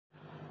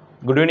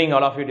Good evening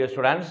all of you dear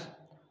students.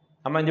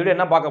 நம்ம இந்த video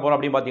என்ன பார்க்க போறோம்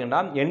அப்படி பாத்தீங்கன்னா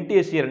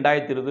NTSC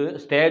 2020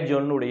 ஸ்டேஜ்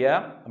 1 உடைய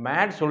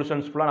மேத்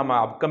சொல்யூஷன்ஸ் ஃபுல்லா நம்ம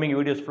அப்கமிங்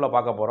வீடியோஸ் ஃபுல்லா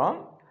பார்க்க போறோம்.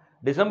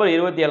 டிசம்பர்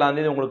 27 ஆம்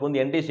தேதி உங்களுக்கு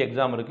வந்து NTSC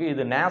எக்ஸாம் இருக்கு.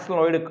 இது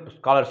national white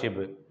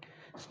scholarship.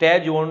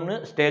 Stage 1,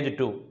 stage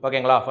 2.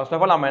 ஓகேங்களா? ஃபர்ஸ்ட்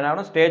ஆஃப் ஆல் நம்ம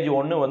என்னன்னா ஸ்டேஜ்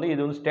 1 வந்து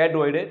இது வந்து ஸ்டேட்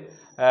வைட்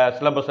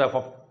சிலபஸ்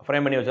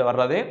ஃப்ரேம் பண்ணி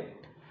வர்றது.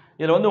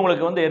 இதில் வந்து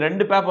உங்களுக்கு வந்து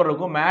 2 பேப்பர்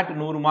இருக்கும். Mat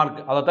 100 mark.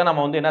 அதை தான்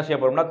நம்ம வந்து என்ன செய்ய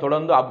போகிறோம்னா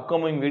தொடர்ந்து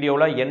அப்கமிங்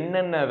வீடியோவில்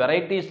என்னென்ன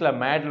வெரைட்டிஸில்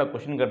மேட்டில்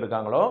கொஸ்டின்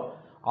கேட்டிருக்காங்களோ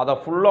அதை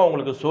ஃபுல்லாக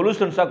உங்களுக்கு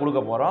சொல்யூஷன்ஸாக கொடுக்க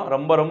போகிறோம்.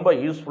 ரொம்ப ரொம்ப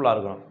யூஸ்ஃபுல்லாக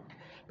இருக்கும்.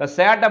 இப்போ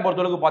சேட்டை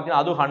பொறுத்தளவுக்கு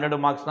பார்த்தீங்கன்னா அதுவும் 100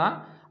 மார்க்ஸ் தான்.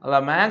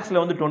 அதில்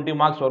மேக்ஸில் வந்து 20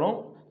 மார்க்ஸ் வரும்,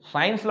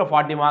 சயின்ஸில்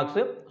 40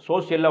 மார்க்ஸு,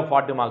 சோஷியலில்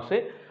 40 மார்க்ஸு.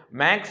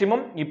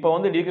 மேக்ஸிமம் இப்போ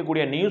வந்து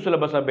இருக்கக்கூடிய நியூ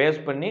சிலபஸை பேஸ்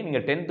பண்ணி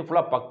நீங்கள் 10th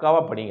ஃபுல்லாக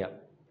பக்காவாக படிங்க.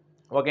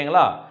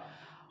 ஓகேங்களா?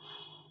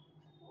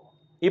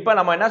 இப்போ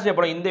நம்ம என்ன செய்ய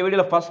போகிறோம் இந்த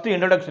வீடியோவில் ஃபஸ்ட்டு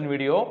இன்ட்ரடக்ஷன்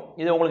வீடியோ.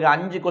 இது உங்களுக்கு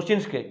 5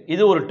 கொஸ்டின்ஸ்க்கு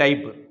இது ஒரு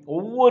டைப்பு.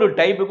 ஒவ்வொரு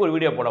டைப்புக்கு ஒரு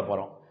வீடியோ போட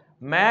போகிறோம்.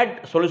 மேட்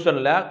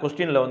சொல்யூஷனில்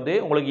கொஸ்டினில் வந்து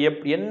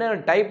உங்களுக்கு என்ன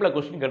டைப்பில்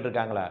கொஸ்டின்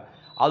கேட்டிருக்காங்களா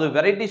அது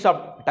வெரைட்டிஸ்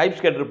ஆஃப்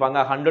டைப்ஸ்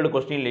கேட்டிருப்பாங்க 100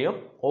 கொஸ்டின்லேயும்.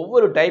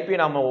 ஒவ்வொரு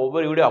டைப்பையும் நம்ம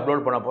ஒவ்வொரு வீடியோ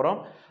அப்லோட் பண்ண போகிறோம்.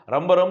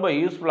 ரொம்ப ரொம்ப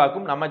யூஸ்ஃபுல்லாக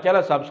இருக்கும். நம்ம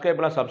சேனல்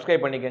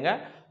சப்ஸ்கிரைப் பண்ணிக்கோங்க.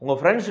 உங்கள்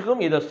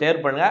ஃப்ரெண்ட்ஸுக்கும் இதை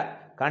ஷேர் பண்ணுங்கள்.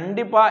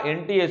 கண்டிப்பாக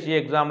NTSC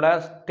எக்ஸாமில்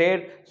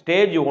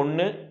ஸ்டேஜ்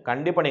 1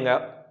 கண்டிப்பாக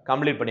நீங்கள்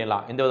கம்ப்ளீட்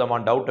பண்ணிடலாம். எந்த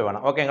விதமான டவுட்டு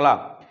வேணாம். ஓகேங்களா?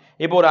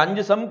 இப்போ ஒரு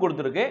 5 சம்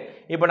கொடுத்துருக்கு.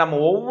 இப்போ நம்ம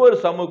ஒவ்வொரு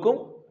சம்முக்கும்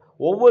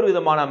ஒவ்வொரு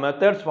விதமான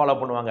மெத்தட்ஸ் ஃபாலோ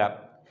பண்ணுவாங்க.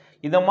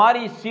 இந்த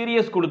மாதிரி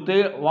சீரியஸ் கொடுத்து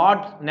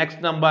வாட்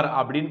நெக்ஸ்ட் நம்பர்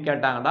அப்படின்னு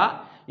கேட்டாங்கன்னா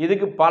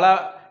இதுக்கு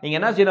நீங்கள்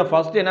என்ன செய்யணும்,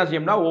 ஃபஸ்ட்டு என்ன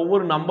செய்யணும்னா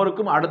ஒவ்வொரு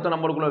நம்பருக்கும் அடுத்த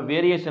நம்பருக்குள்ள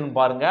வேரியேஷன்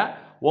பாருங்கள்.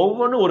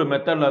 ஒவ்வொன்றும் ஒரு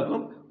மெத்தடில்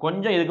இருக்கும்.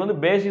 கொஞ்சம் இதுக்கு வந்து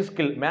பேசிக்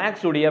ஸ்கில்,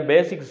 மேக்ஸ் உடைய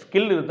பேசிக்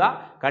ஸ்கில் இருந்தால்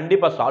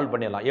கண்டிப்பாக சால்வ்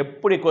பண்ணிடலாம்.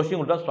 எப்படி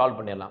கொஸ்டின் கொடுத்தா சால்வ்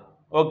பண்ணிடலாம்.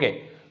 Okay,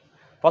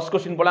 first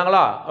question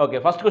போகலாங்களா? Okay,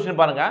 first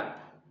question பாருங்கள்.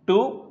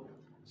 2,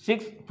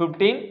 6,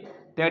 15,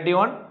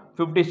 31,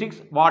 56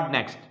 வாட்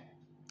நெக்ஸ்ட்.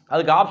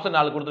 அதுக்கு ஆப்ஷன்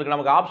 4 கொடுத்துருக்கு.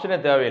 நமக்கு ஆப்ஷனே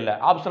தேவையில்லை.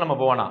 ஆப்ஷன் நம்ம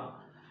போகலாம்.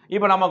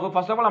 இப்போ நமக்கு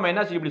ஃபர்ஸ்ட் ஆஃப் ஆல் நம்ம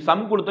என்ன செய்யும், இப்படி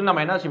சம் கொடுத்து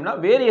நம்ம என்ன செய்யணும்னா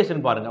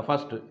வேரியேஷன் பாருங்கள்.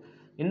 ஃபர்ஸ்ட்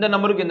இந்த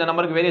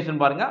நம்பருக்கு வேரியேஷன்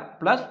பாருங்கள்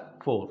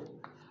 +4.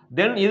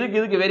 தென்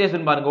இதுக்கு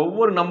வேரியேஷன் பாருங்கள்.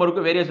 ஒவ்வொரு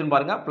நம்பருக்கும் வேரியேஷன்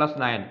பாருங்கள்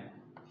 +9.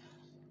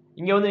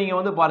 இங்கே வந்து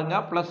நீங்கள் வந்து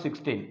பாருங்கள்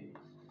 +16.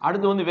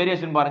 அடுத்து வந்து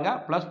வேரியேஷன் பாருங்கள்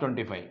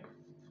 +25.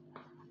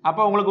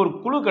 அப்போ உங்களுக்கு ஒரு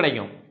குழு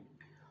கிடைக்கும்.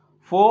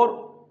 4,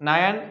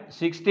 9,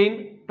 16,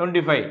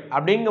 25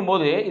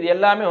 அப்படிங்கும்போது இது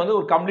எல்லாமே வந்து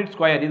ஒரு கம்ப்ளீட்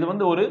ஸ்கொயர். இது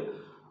வந்து ஒரு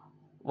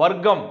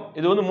வர்க்கம்.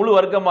 இது வந்து முழு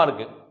வர்க்கமாக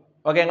இருக்குது.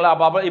 ஓகேங்களா?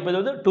 அப்போ இப்போ இது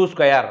வந்து 2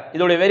 ஸ்கொயர்.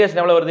 இதோடைய வேரியேஷன்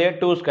எவ்வளோ வருது?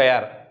 2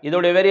 ஸ்கொயர்.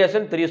 இதோடைய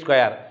வேரியேஷன் 3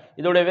 ஸ்கொயர்.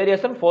 இதோடைய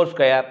வேரியேஷன் 4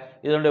 ஸ்கொயர்.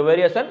 இதோடைய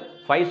வேரியேஷன்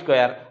 5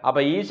 ஸ்கொயர். அப்போ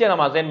ஈஸியாக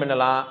நம்ம அசைன்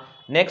பண்ணலாம்.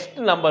 நெக்ஸ்ட்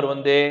நம்பர்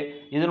வந்து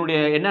இதனுடைய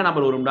என்ன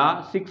நம்பர் வரும்னா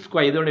 6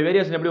 ஸ்கொயர். இதோடைய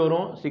வேரியேஷன் எப்படி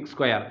வரும்? 6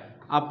 ஸ்கொயர்.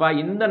 அப்போ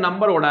இந்த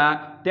நம்பரோட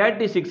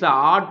 36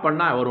 ஆட்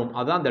பண்ணால் வரும்.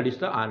 அதான் தட்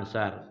இஸ் த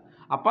ஆன்சர்.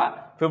 அப்போ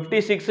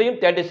 56ஐயும்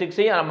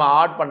 36ஐயும் நம்ம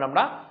ஆட்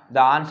பண்ணோம்னா த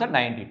ஆன்சர்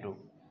 92.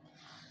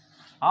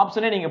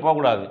 ஆப்ஷனே நீங்கள்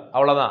போகக்கூடாது.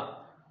 அவ்வளோதான்.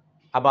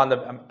 அப்போ அந்த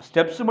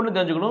ஸ்டெப்ஸ் மட்டும்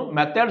தெரிஞ்சுக்கணும்.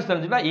 மெத்தட்ஸ்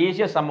தெரிஞ்சுக்கலாம்.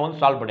 ஈஸியாக சம் வந்து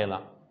சால்வ்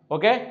பண்ணிடலாம்.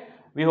 Okay,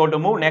 we have to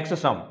move next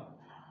sum.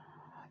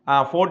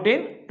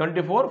 14,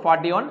 24,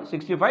 41,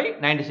 65,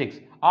 96.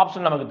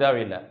 Option நமக்கு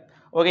தேவையில்லை.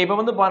 ஓகே, இப்போ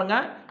வந்து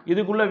பாருங்கள்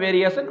இதுக்குள்ள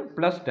வேரியேஷன்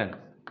 +10.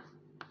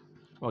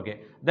 ஓகே,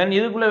 தென்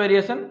இதுக்குள்ள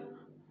வேரியேஷன்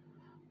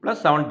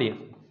 +17.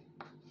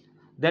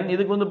 தென்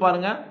இதுக்கு வந்து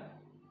பாருங்கள்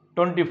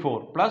 24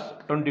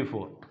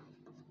 +24.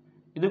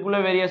 இதுக்குள்ள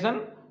வேரியேஷன்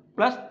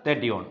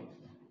 +31.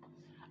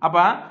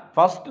 அப்போ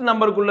ஃபர்ஸ்ட்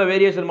நம்பருக்குள்ள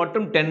வேரியேஷன்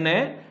மட்டும் 10.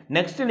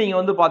 நெக்ஸ்ட் நீங்கள்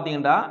வந்து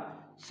பார்த்தீங்கன்னா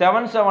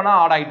 7 7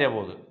 ஆட் ஆகிட்டே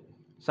போகுது.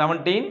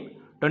 17,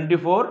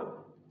 24,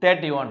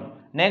 31.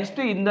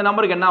 நெக்ஸ்ட் இந்த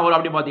நம்பருக்கு என்ன வரும்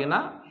அப்படின்னு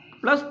பார்த்தீங்கன்னா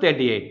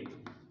 +38.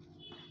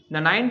 இந்த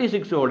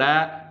 96ஓட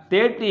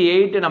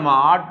 38 நம்ம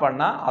ஆட்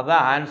பண்ணால்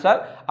அதுதான்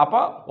ஆன்சர்.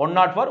 அப்போ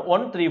 104,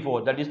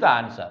 134 தட் இஸ் த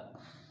ஆன்சர்.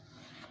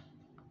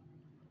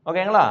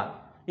 ஓகேங்களா?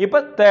 இப்போ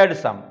தேர்ட்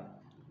சம்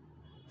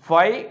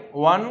 5,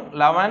 1,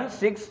 11,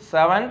 6,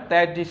 7,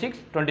 36,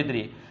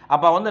 23.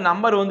 அப்போ வந்து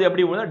நம்பர் வந்து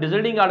எப்படி போகுது?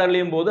 டிசைடிங்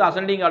ஆர்டர்லையும் போகுது,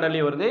 அசெண்டிங்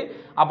ஆர்டர்லையும் வருது.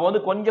 அப்போ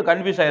வந்து கொஞ்சம்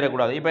கன்ஃபியூஸ்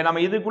ஆகிடக்கூடாது. இப்போ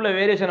நம்ம இதுக்குள்ள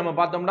வேரியேஷன் நம்ம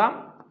பார்த்தோம்னா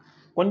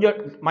கொஞ்சம்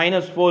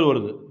 -4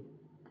 வருது.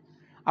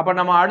 அப்போ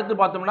நம்ம அடுத்து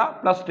பார்த்தோம்னா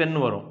 +10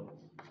 வரும்.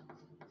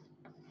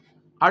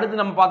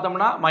 அடுத்து நம்ம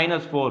பார்த்தோம்னா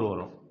 -4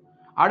 வரும்.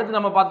 அடுத்து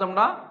நம்ம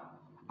பார்த்தோம்னா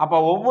அப்போ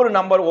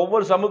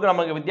ஒவ்வொரு சம்முக்கு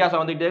நமக்கு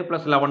வித்தியாசம் வந்துக்கிட்டே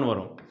 +11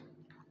 வரும்.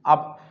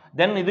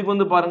 தென் இதுக்கு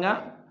வந்து பாருங்கள்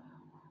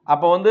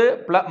அப்போ வந்து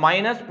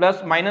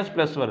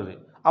 ++ வருது.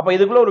 அப்போ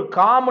இதுக்குள்ள ஒரு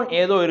காமன்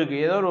ஏதோ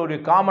இருக்குது. ஏதோ ஒரு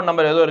காமன்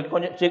நம்பர் ஏதோ இருக்குது.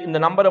 கொஞ்சம் இந்த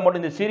நம்பரை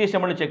மட்டும் இந்த சீரியஸை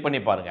மட்டும் செக் பண்ணி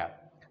பாருங்கள்.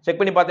 செக்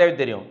பண்ணி பார்த்தாவே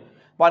தெரியும்.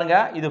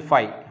 பாருங்கள் இது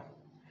 5.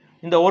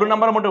 இந்த ஒரு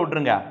நம்பரை மட்டும்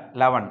விட்டுருங்க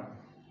 11.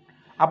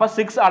 அப்போ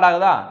 6 ஆட்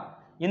ஆகுதா?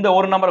 இந்த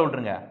ஒரு நம்பரை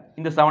விட்டுருங்க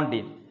இந்த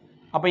 17.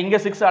 அப்போ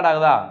இங்கே 6 ஆட்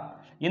ஆகுதா?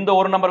 இந்த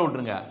ஒரு நம்பரை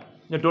விட்டுருங்க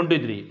இந்த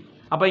 23.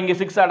 அப்போ இங்கே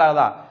 6 ஆட்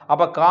ஆகுதா?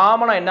 அப்போ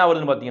காமனாக என்ன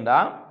வருதுன்னு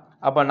பார்த்தீங்கன்னா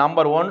அப்போ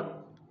நம்பர் 1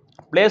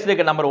 பிளேஸ்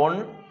இருக்க நம்பர் 1,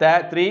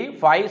 3,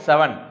 5,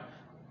 7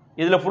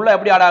 இதில் ஃபுல்லாக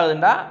எப்படி ஆட்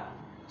ஆகுதுன்னா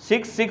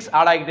 6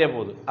 ஆட் ஆகிட்டே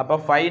போகுது. அப்போ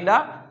 5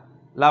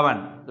 11,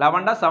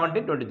 11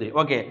 17, 23.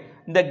 ஓகே,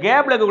 இந்த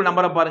கேப்பில் இருக்கக்கூடிய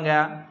நம்பரை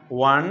பாருங்கள்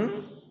 1,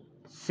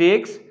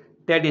 6,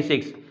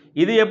 36.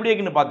 இது எப்படி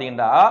இருக்குன்னு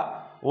பார்த்தீங்கன்னா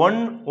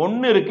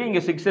 1 இருக்கு,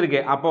 இங்கே 6 இருக்கு.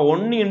 அப்போ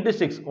 1 இன்ட்டு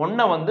 6,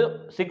 1 வந்து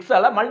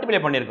 6ஆல் மல்டிப்ளை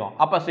பண்ணியிருக்கோம்,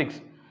 அப்போ 6.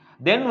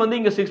 தென் வந்து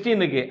இங்கே 16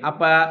 இருக்கு,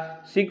 அப்போ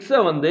 6ஐ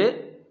வந்து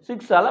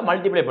 6ஆல்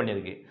மல்டிப்ளை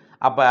பண்ணியிருக்கு.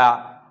 அப்போ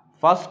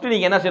ஃபர்ஸ்ட்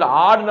நீங்கள் என்ன செய்யலாம்,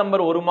 ஆட்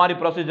நம்பர் ஒரு மாதிரி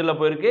ப்ரொசீஜரில்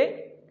போயிருக்கு,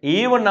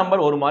 ஈவன்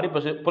நம்பர் ஒரு மாதிரி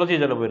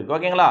ப்ரொசீஜரில் போயிருக்கு.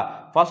 ஓகேங்களா?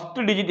 ஃபர்ஸ்ட்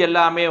டிஜிட்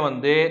எல்லாமே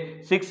வந்து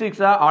 6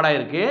 6ஆ ஆட்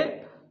ஆயிருக்கு.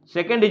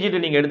 செகண்ட்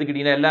டிஜிட் நீங்கள்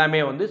எடுத்துக்கிட்டீங்கன்னா எல்லாமே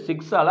வந்து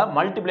 6ஆல்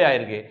மல்டிப்ளை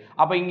ஆயிருக்கு.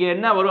 அப்போ இங்கே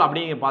என்ன வரும்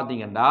அப்படின்னு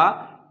பார்த்தீங்கன்னா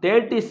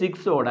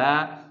 36ஓட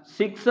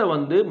 6ஐ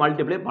வந்து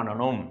மல்டிப்ளை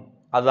பண்ணணும்,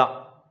 அதுதான்.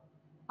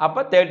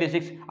 அப்போ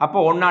 36, அப்போ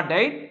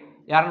 108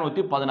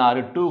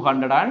 216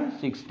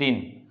 216.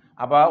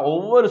 அப்போ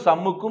ஒவ்வொரு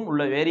சம்முக்கும்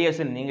உள்ள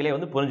வேரியேஷன் நீங்களே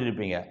வந்து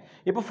புரிஞ்சிருப்பீங்க.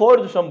 இப்போ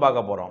ஃபோர்த் சம்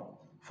பார்க்க போகிறோம்.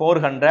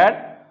 400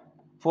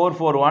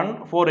 441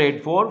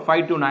 484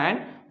 529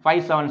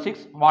 576.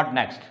 What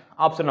next?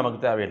 ஆப்ஷன் நமக்கு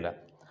தேவையில்லை.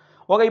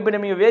 ஓகே, இப்போ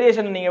நீங்கள்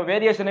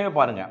வேரியேஷனே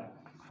பாருங்க.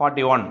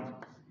 41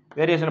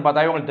 வேரியேஷன்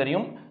பார்த்தாவே உங்களுக்கு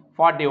தெரியும்.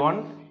 41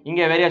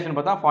 இங்கே வேரியேஷன்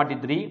பார்த்தா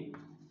 43,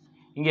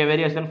 இங்கே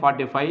வேரியேஷன்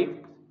 45,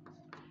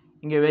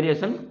 இங்கே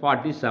வேரியேஷன்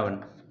 47.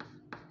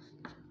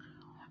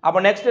 அப்போ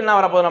நெக்ஸ்ட் என்ன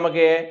வரப்போகுது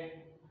நமக்கு?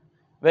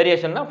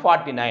 வேரியேஷன்னா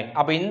 49.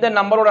 அப்போ இந்த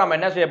நம்பரோட நம்ம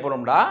என்ன செய்ய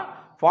போகிறோம்டா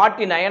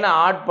 49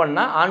 ஆட்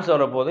பண்ணால் ஆன்சர்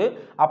வரப்போகுது.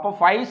 அப்போ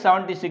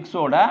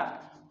 576ஓட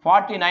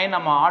 49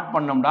 நம்ம add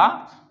பண்ணோம்டா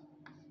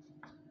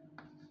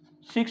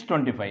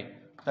 625.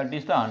 That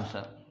is the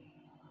answer.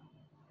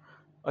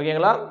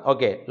 ஓகேங்களா?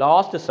 Okay,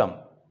 last some.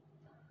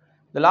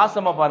 இந்த லாஸ்ட்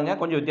சம்மை பாருங்கள்,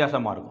 கொஞ்சம்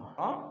வித்தியாசமாக இருக்கும்.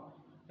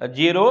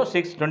 0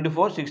 6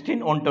 24 16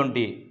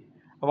 120.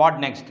 What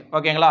next?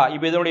 ஓகேங்களா?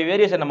 இப்போ இதனுடைய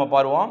வேரியேஷன் நம்ம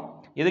பாருவோம்.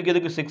 இதுக்கு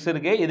 6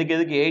 இருக்குது, இதுக்கு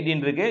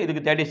 18 இருக்குது,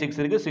 இதுக்கு 36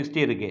 இருக்குது,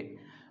 60 இருக்குது.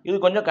 இது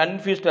கொஞ்சம்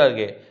கன்ஃபியூஸ்டாக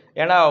இருக்குது.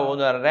 ஏன்னா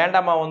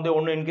ரேண்டமாக வந்து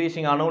ஒன்று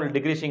இன்க்ரீஸிங் ஆனும் இல்லை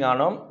டிக்ரீஸிங்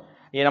ஆனும்.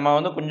 நம்ம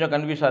வந்து கொஞ்சம்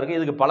கன்ஃபியூஸாக இருக்குது.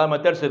 இதுக்கு பல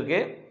மெத்தட்ஸ்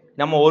இருக்குது.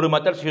 நம்ம ஒரு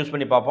மெத்தட்ஸ் யூஸ்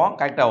பண்ணி பார்ப்போம்,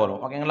 கரெக்டாக வரும்.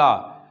 ஓகேங்களா?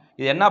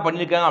 இது என்ன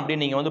பண்ணியிருக்காங்க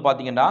அப்படின்னு நீங்கள் வந்து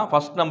பார்த்தீங்கன்னா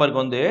ஃபஸ்ட்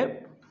நம்பருக்கு வந்து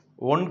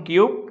 1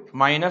 கியூப்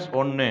மைனஸ்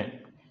 1,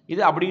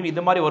 இது அப்படின்னு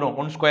இது மாதிரி வரும்.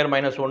 1 square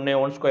minus 1,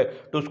 1 square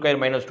 2 square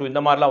minus 2,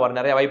 இந்த மாதிரிலாம் வர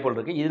நிறைய வாய்ப்புகள்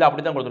இருக்குது. இதில்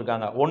அப்படி தான்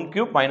கொடுத்துருக்காங்க. 1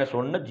 கியூப் மைனஸ்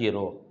 1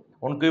 0,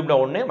 1 கியூப்ல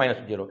 1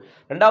 மைனஸ் 0.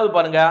 ரெண்டாவது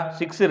பாருங்க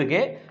 6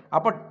 இருக்குது.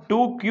 அப்போ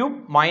 2 கியூப்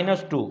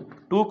மைனஸ் 2,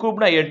 2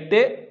 கியூப்னா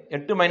 8,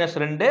 8 மைனஸ்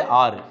 2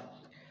 6.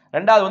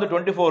 ரெண்டாவது வந்து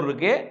 24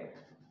 இருக்குது.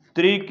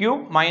 3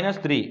 cube minus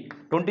 3,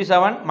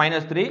 27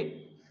 minus 3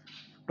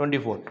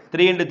 24.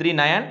 3 into 3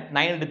 9,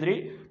 9 into 3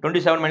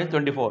 27 minus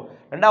 24.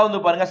 ரெண்டாவது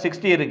வந்து பாருங்க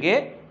 60 இருக்கு.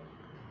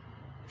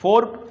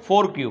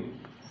 4 கியூப்,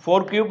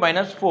 4 கியூப்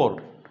மைனஸ் 4,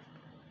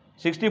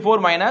 64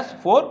 மைனஸ்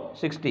 4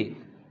 60.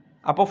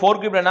 அப்போ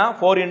 4 கியூப் என்ன?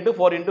 4 into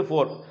 4 into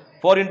 4,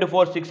 4 into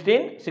 4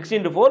 16, 16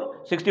 into 4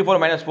 64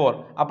 minus 4.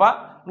 அப்போ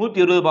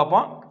 120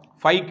 பார்ப்போம்.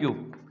 5 cube,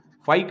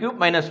 5 cube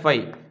minus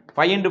 5,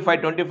 5 into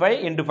 5 25,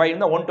 into 5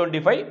 இருந்தால்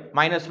 125,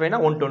 minus 5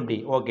 120.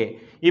 ஓகே,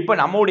 இப்போ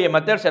நம்மளுடைய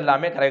மெத்தட்ஸ்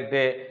எல்லாமே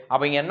கரெக்டு.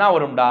 அப்போ இங்கே என்ன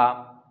வரும்டா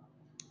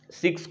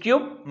 6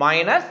 கியூப்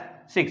மைனஸ்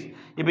 6.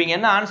 இப்போ இங்கே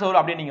என்ன ஆன்சர்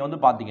வரும் அப்படின்னு நீங்கள் வந்து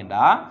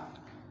பார்த்தீங்கன்னா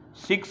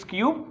 6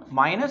 கியூப்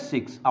மைனஸ்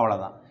 6,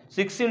 அவ்வளோதான்.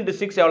 6 into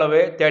 6 எவ்வளவு?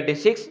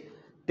 36.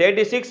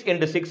 36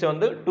 into 6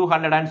 வந்து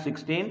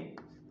 216.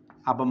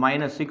 அப்போ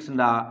minus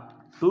 6டா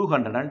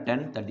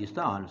 210. That is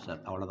the answer.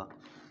 அவ்வளோதான்.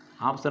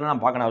 ஆப்ஷனை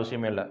நான் பார்க்கணும்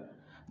அவசியமே இல்லை.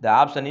 The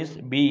option is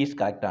B is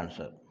correct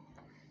answer.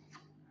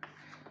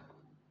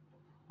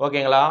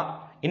 ஓகேங்களா?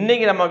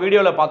 இன்றைக்கி நம்ம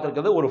வீடியோவில்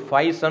பார்த்துருக்கிறது ஒரு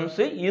 5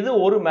 சம்ஸு. இது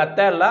ஒரு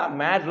மெத்தடில்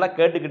மேட்டில்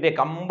கேட்டுக்கிட்டே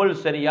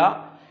கம்பல்சரியாக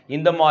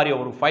இந்த மாதிரி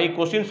ஒரு 5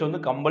 கொஸ்டின்ஸ் வந்து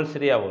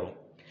கம்பல்சரியாக வரும்.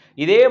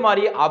 இதே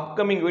மாதிரி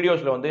அப்கமிங்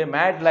வீடியோஸில் வந்து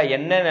மேட்டில்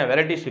என்னென்ன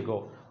வெரைட்டிஸ் இருக்கோ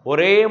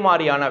ஒரே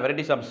மாதிரியான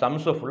வெரைட்டிஸ் ஆஃப்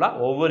சம்ஸை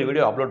ஃபுல்லாக ஒவ்வொரு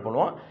வீடியோ அப்லோட்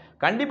பண்ணுவோம்.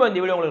 கண்டிப்பாக இந்த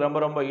வீடியோ உங்களுக்கு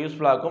ரொம்ப ரொம்ப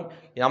யூஸ்ஃபுல்லாக இருக்கும்.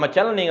 நம்ம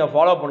சேனல் நீங்கள்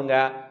ஃபாலோ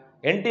பண்ணுங்கள்.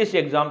 NTC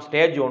எக்ஸாம்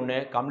ஸ்டேஜ் 1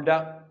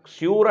 கம்ப்ளீட்டாக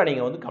ஷியூராக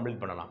நீங்கள் வந்து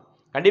கம்ப்ளீட் பண்ணலாம்.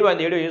 கண்டிப்பாக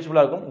இந்த வீடியோ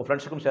யூஸ்ஃபுல்லாக இருக்கும். உங்கள்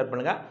ஃப்ரெண்ட்ஸுக்கும் ஷேர்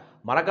பண்ணுங்கள்.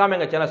 மறக்காமல்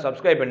எங்கள் சேனல்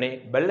சப்ஸ்கிரைப் பண்ணி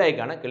பெல்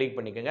ஐக்கானை கிளிக்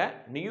பண்ணிக்கோங்க.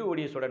 நியூ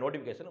வீடியோஸோட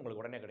நோட்டிஃபிகேஷன்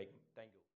உங்களுக்கு உடனே கிடைக்கும். தேங்க்யூ.